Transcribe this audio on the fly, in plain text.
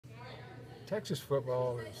Texas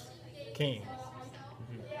football is king.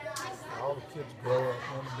 All the kids grow up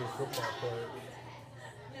wanting to be football players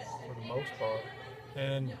for the most part.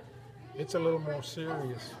 And it's a little more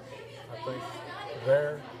serious, I think,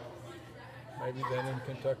 there, maybe than in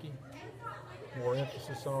Kentucky. More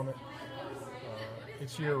emphasis on it.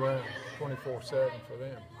 It's year-round, 24/7 for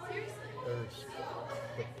them. There's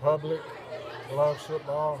the public loves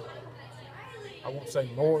football. I won't say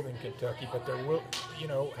more than Kentucky, but there will. You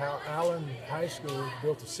know how Allen High School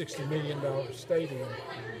built a $60 million stadium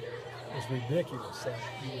is ridiculous.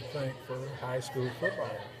 You would think for high school football.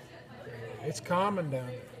 It's common down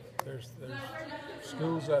there. There's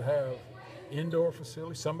schools that have indoor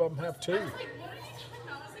facilities. Some of them have two.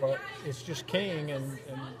 But it's just king, and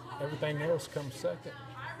everything else comes second.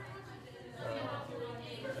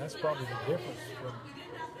 That's probably the difference from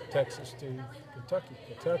Texas to Kentucky.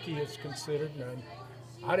 Kentucky is considered, and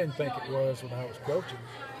I didn't think it was when I was coaching,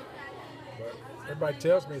 but everybody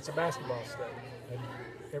tells me it's a basketball state, and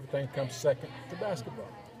everything comes second to basketball.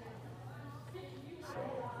 So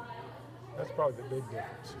that's probably the big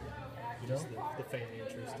difference. You know, Just the fan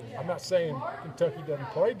interest. I'm not saying Kentucky doesn't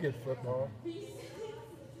play good football.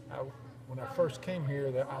 When I first came here,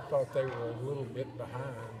 I thought they were a little bit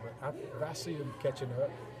behind, but I see them catching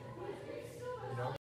up.